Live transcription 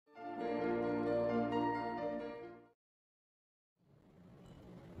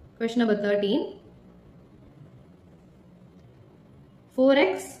Question number 13.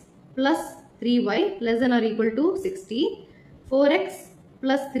 4x plus 3y less than or equal to 60. 4x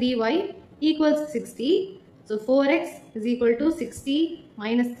plus 3y equals 60. So 4x is equal to 60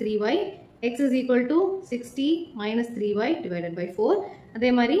 minus 3y. X is equal to 60 minus 3y divided by 4.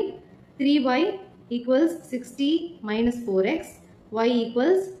 அதே மாதிரி 3y equals 60 minus 4x. Y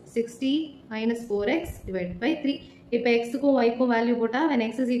equals 60 minus 4x divided by 3. இப்போ x க்கும் y க்கும் value போட்டா when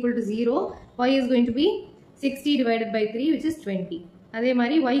x is equal to 0, y is going to be 60 divided by 3 which is 20. அதே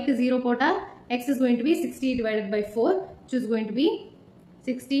மாதிரி y க்கு 0 போட்டா x is going to be 60 divided by 4 which is going to be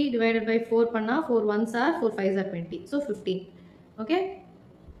 60 divided by 4 panna 4 1s are 4 5s are 20. So 15. Okay.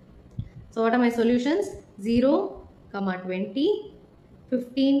 So what are my solutions? 0, 20,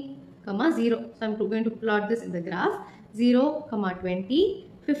 15, 0. So I'm going to plot this in the graph. 0, 20,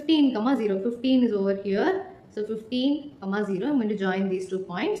 15, 0. 15 is over here. So 15, 0. I'm going to join these 2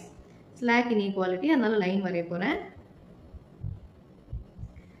 points. Slack inequality, another line varai poren.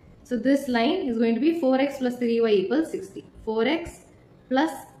 So this line is going to be 4x plus 3y equals 60. 4x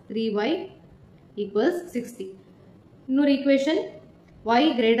plus 3y equals 60. Another equation, y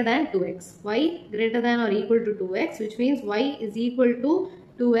greater than 2x. y greater than or equal to 2x, which means y is equal to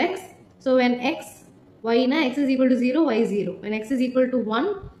 2x. So when y na x is equal to 0, y is 0. When x is equal to 1,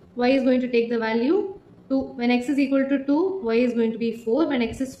 y is going to take the value 2. When x is equal to 2, y is going to be 4. When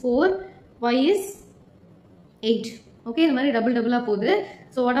x is 4, y is 8. Okay, the mari double podhu.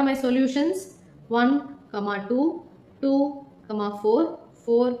 So what are my solutions? 1, 2, 2, 4,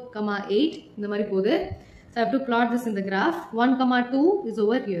 4, 8. The mari podhu. So I have to plot this in the graph. 1, 2 is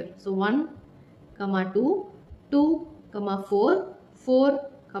over here. So 1, 2, 2, 4, 4,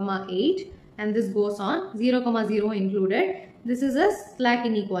 8, and this goes on. 0, 0 included. This is a slack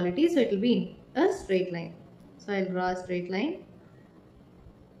inequality, so it will be a straight line. So I'll draw a straight line.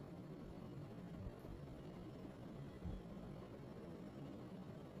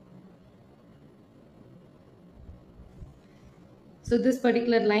 So this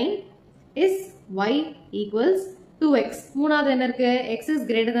particular line is y equals 2x. மூணாவது என்ன இருக்கு? X is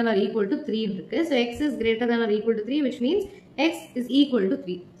greater than or equal to 3 இருக்கு. So x is greater than or equal to 3, which means x is equal to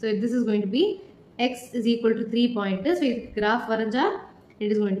 3. So this is going to be x is equal to 3 pointers. So if graph varanja, it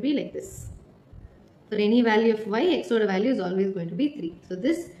is going to be like this. For any value of y, x oda value is always going to be 3. So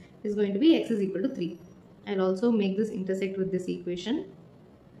this is going to be x is equal to 3. I'll also make this intersect with this equation.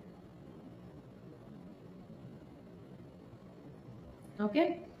 Okay.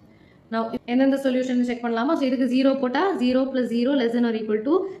 Now, and then the solution check பண்ணலாமா? So இதுக்கு 0 போட்டா 0 plus 0 less than or equal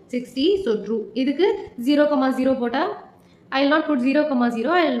to 60. So true. இதுக்கு 0, 0 போட்டா I will not put 0,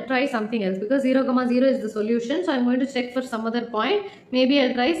 0. I will try something else because 0, 0 is the solution. So I am going to check for some other point. Maybe I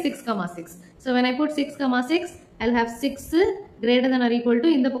will try 6, 6. So when I put 6, 6, I will have 6 greater than or equal to,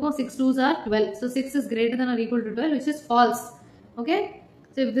 in the poக்கம் 6 2s are 12. So 6 is greater than or equal to 12, which is false. Okay.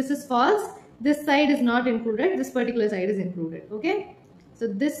 So if this is false, this side is not included. This particular side is included. Okay. So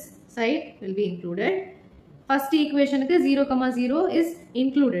this side will be included. First equation 0, 0 is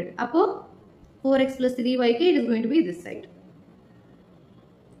included. Appo 4x plus 3y it is going to be this side.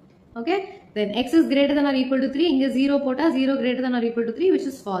 Okay. Then x is greater than or equal to 3. Inga 0 pota 0 greater than or equal to 3, which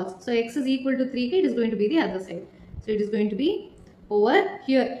is false. So x is equal to 3, it is going to be the other side. So it is going to be over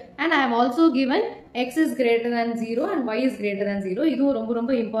here. And I have also given x is greater than 0 and y is greater than 0. This is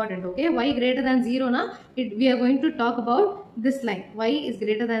very important. Okay. Y greater than 0 na, we are going to talk about this line. Y is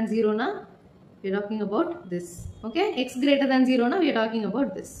greater than 0 na, we are talking about this. Okay. X greater than 0 na, we are talking about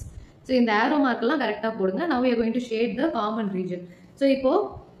this. So in the arrow mark la correct ah podunga. Now we are going to shade the common region. So ipo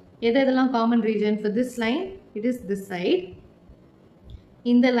edha common region for this line, it is this side.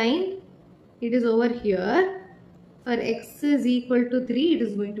 In the line, it is over here. For x is equal to 3, it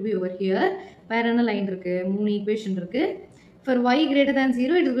is going to be over here. Where another line irukku, moon equation irukku. For y greater than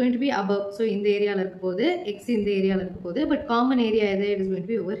 0, it is going to be above. So in the area la irukapodhu, x in the area la irukapodhu, but common area it is going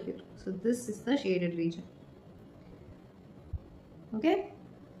to be over here. So this is the shaded region. Okay.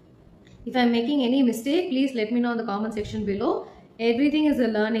 If I am making any mistake, please let me know in the comment section below. Everything is a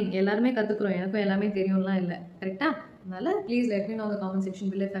learning. எல்லாருமே கத்துக்குறோம். எனக்கும் எல்லாமே தெரியும்லாம் இல்ல. கரெக்ட்டா? அதனால please let me know in the comment section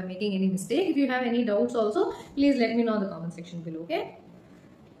below if I am making any mistake. If you have any doubts also, please let me know in the comment section below, okay?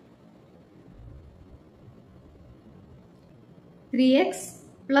 3x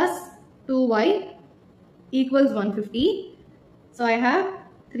plus 2y equals 150. So I have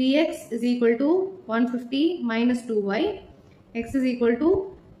 3x is equal to 150 minus 2y. X is equal to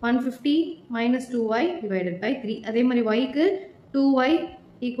 150 minus 2y divided by 3. அதே மாதிரி y க்கு 2y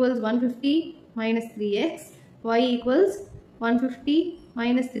equals 150 minus 3x. Y equals 150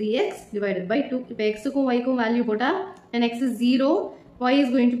 minus 3x divided by 2. இப்போ x க்கும் y க்கும் value போட்டா, when x is 0, y is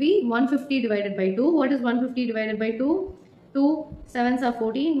going to be 150 divided by 2. What is 150 divided by 2? 2 7s are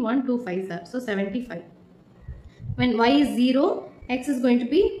 14, 1 2 5s are, so 75. When y is 0, x is going to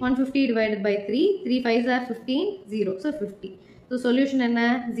be 150 divided by 3, 3 5s are 15, 0, so 50. So solution enna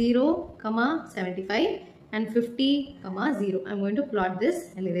 0, 75 and 50, 0. I'm going to plot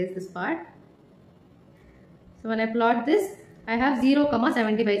this. I'll erase this part. So when I plot this, I have 0,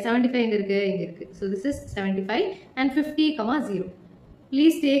 75. 75 inga irukku. So this is 75 and 50, 0.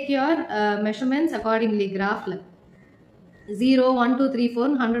 Please take your measurements accordingly. Graph 0, 1, 2, 3, 4,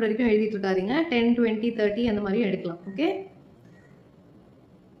 100 வரைக்கும் எழுதிட்டு இருக்காதீங்க. 10, 20, 30 அந்த மாதிரி எடுக்கலாம். Okay.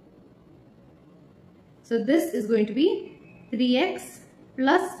 So this is going to be 3x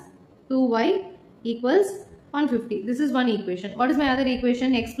plus 2y equals 150. This is one equation. What is my other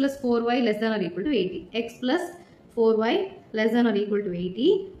equation? X plus 4y less than or equal to 80. X plus 4y less than or equal to 80.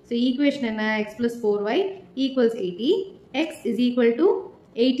 So equation enna? X plus 4y equals 80. X is equal to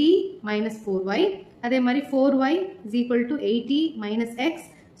 80 minus 4y. Adhe mari 4y is equal to 80 minus x.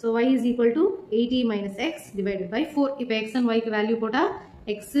 So y is equal to 80 minus x divided by 4. If x and y ku value pota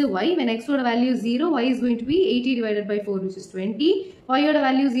x, y. When x oda value is 0, y is going to be 80 divided by 4, which is 20. Y oda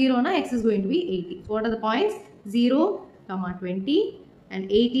value 0 na, x is going to be 80. So what are the points? 0, 20 and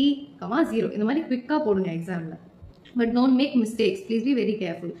 80, 0. In the mari quick ka podunga exam la. But don't make mistakes. Please be very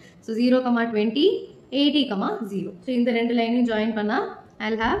careful. So 0, 20, 80, 0. So in the rendu line join panna,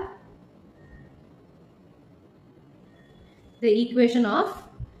 I'll have the equation of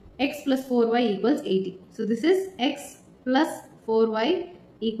x plus 4y equals 80. So this is x plus 4y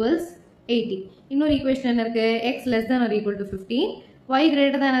equals 80. Innor equation enna irukku? X less than or equal to 15, y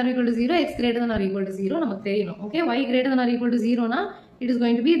greater than or equal to 0, x greater than or equal to 0 namak theriyum. Okay, y greater than or equal to 0 na, it is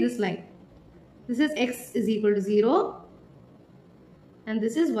going to be this line. This is x is equal to 0 and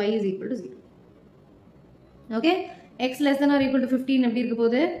this is y is equal to 0. Okay, x less than or equal to 15 eppadi irukku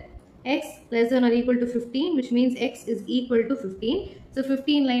podhu? X less than or equal to 15, which means x is equal to 15. So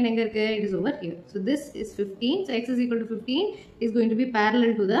 15 line enga irukku? It is over here. So this is 15. So x is equal to 15 is going to be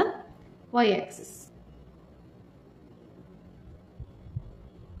parallel to the y axis.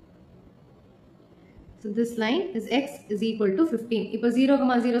 So this line is x is equal to 15. Ipo 0,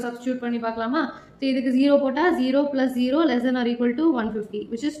 0 substitute panni paakalama. So idhukku 0 pota 0 plus 0 less than or equal to 150,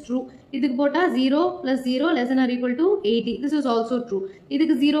 which is true. Idhukku pota 0 plus 0 less than or equal to 80. This is also true.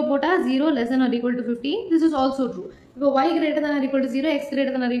 Idhukku 0 pota 0 less than or equal to 15. This is also true. If y greater than or equal to 0, x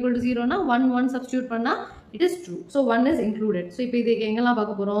greater than or equal to 0 na 1 substitute panna, it is true. So 1 is included. So ipo idhukku engala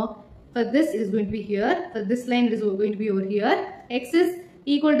paaka porom? For this it is going to be here. For this line it is going to be over here. X is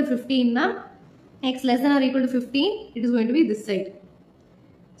equal to 15 na, x less than or equal to 15, it is going to be this side.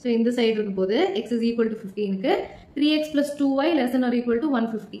 So in this side x is equal to 15 3x plus 2y less than or equal to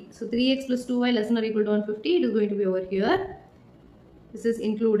 150. So 3x plus 2y less than or equal to 150, it is going to be over here. This is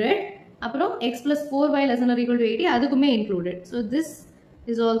included. Apro x plus 4y less than or equal to 80, adukume included. So this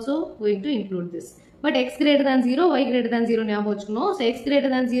is also going to include this. But x greater than 0, y greater than 0 ஞாபகம் வச்சுக்கணும். So x greater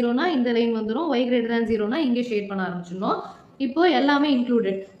than 0 na இந்த line வந்துரும், y greater than 0 na இங்க shade பண்ண ஆரம்பிச்சிடணும். இப்போ எல்லாமே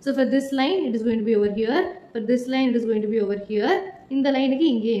included. So for this line it is going to be over here. For this line it is going to be over here. இந்த லைனுக்கு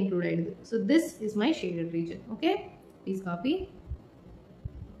இங்கே include ஆயிடுது. So this is my shaded region. Okay, please copy.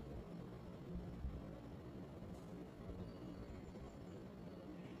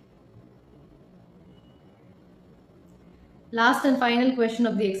 Last and final question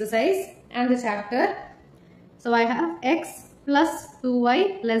of the exercise and the chapter. So I have x plus 2y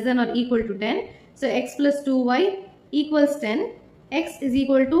less than or equal to 10. So x plus 2y equals 10. X is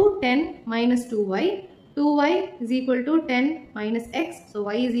equal to 10 minus 2y. 2y is equal to 10 minus x. So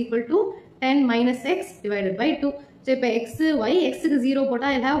y is equal to 10 minus x divided by 2. So if x y, x is 0 pota,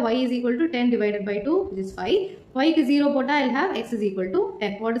 I'll have y is equal to 10 divided by 2, which is 5. Y is 0 pota, I'll have x is equal to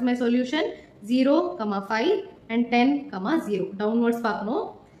 10. What is my solution? 0, 5 and 10, 0. Downwards paakano.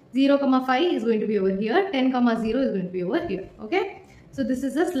 0, 5 is going to be over here. 10, 0 is going to be over here. Okay. So this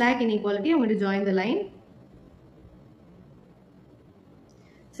is a slack inequality. I'm going to join the line.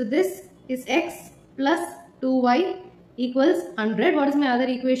 So this is x plus 2y equals 100. What is my other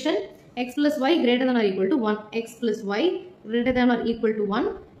equation? X plus y greater than or equal to 1. X plus y greater than or equal to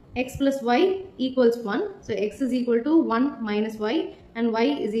 1. X plus y equals 1. So x is equal to 1 minus y and y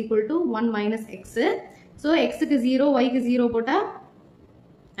is equal to 1 minus x. So x is 0, y is 0 pota.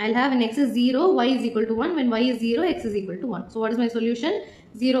 I'll have when x is 0, y is equal to 1. When y is 0, x is equal to 1. So what is my solution?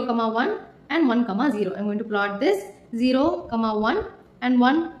 0, 1 and 1, 0. I'm going to plot this 0, 1 and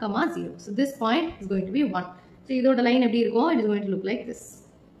 1, 0. So this point is going to be 1. So idoda line eppadi irukum? It is going to look like this.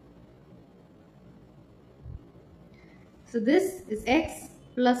 So this is x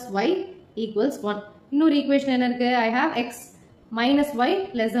plus y equals 1. Innor equation enna irukku? I have x minus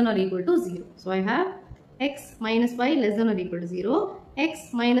y less than or equal to 0. So I have x minus y less than or equal to 0, x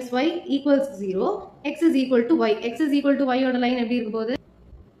minus y equals 0, x is equal to y. X is equal to y oda line eppadi irukapodhu?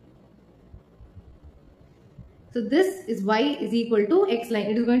 So this is y is equal to x line.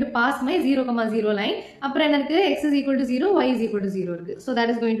 It is going to pass my 0, 0 line. Apra enna irukku? X is equal to 0, y is equal to 0 irukku. So that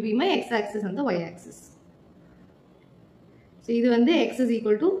is going to be my x axis and the y axis. So idu vande x is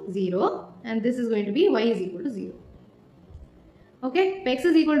equal to 0 and this is going to be y is equal to 0. Okay, if x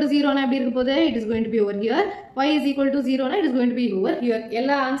is equal to 0 na eppadi irukapodhu? It is going to be over here. Y is equal to 0 na it is going to be over here.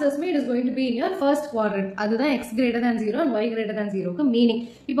 Ella answers me it is going to be in your first quadrant. Adha x greater than 0 and y greater than 0 ku meaning.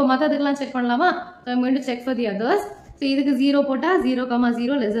 Ipo mathadukku check pannalama? So I am going to check for the others. So idukku 0 pota 0,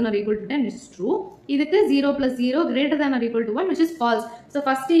 0 less than or equal to 10 which is true. Idukku 0 plus 0 greater than or equal to 1 which is false. So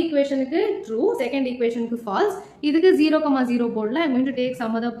first equation ku true, second equation ku false. Idukku 0, 0 podla I am going to take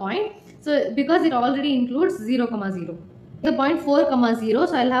some other point. So because it already includes 0, 0. The point 4, 0.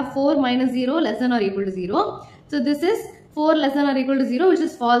 So I'll have 4 minus 0 less than or equal to 0. So this is 4 less than or equal to 0 which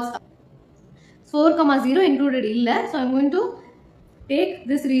is false. 4, 0 included illa. So I'm going to take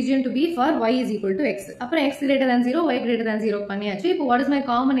this region to be for y is equal to x. Apra x greater than 0, y greater than 0 panniyachu. Ipo what is my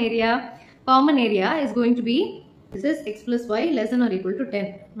common area? Common area is going to be, this is x plus y less than or equal to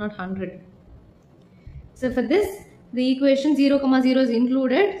 10, not 100. So for this, the equation 0, 0 is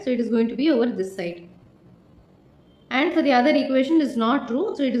included. So it is going to be over this side. And for the other equation is not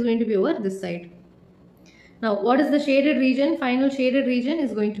true. So it is going to be over this side. Now what is the shaded region? Final shaded region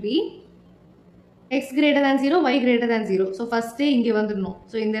is going to be x greater than 0, y greater than 0. So first day inge vandrnom.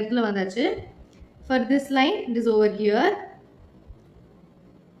 So in the vandachu. For this line it is over here.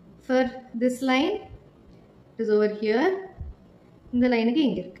 For this line it is over here. In the line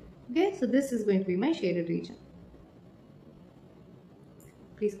inge irukku. Okay, so this is going to be my shaded region.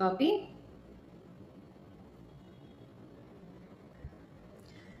 Please copy.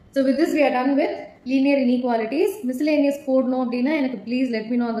 So with this we are done with linear inequalities. Miscellaneous code no appadina enakku please let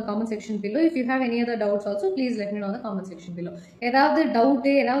me know in the comment section below. If you have any other doubts also please let me know in the comment section below. Edavadhu doubt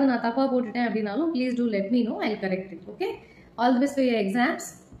edavadhu na thappa potutten appadinalum please do let me know. I'll correct it. Okay, all the best for your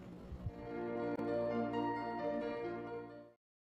exams.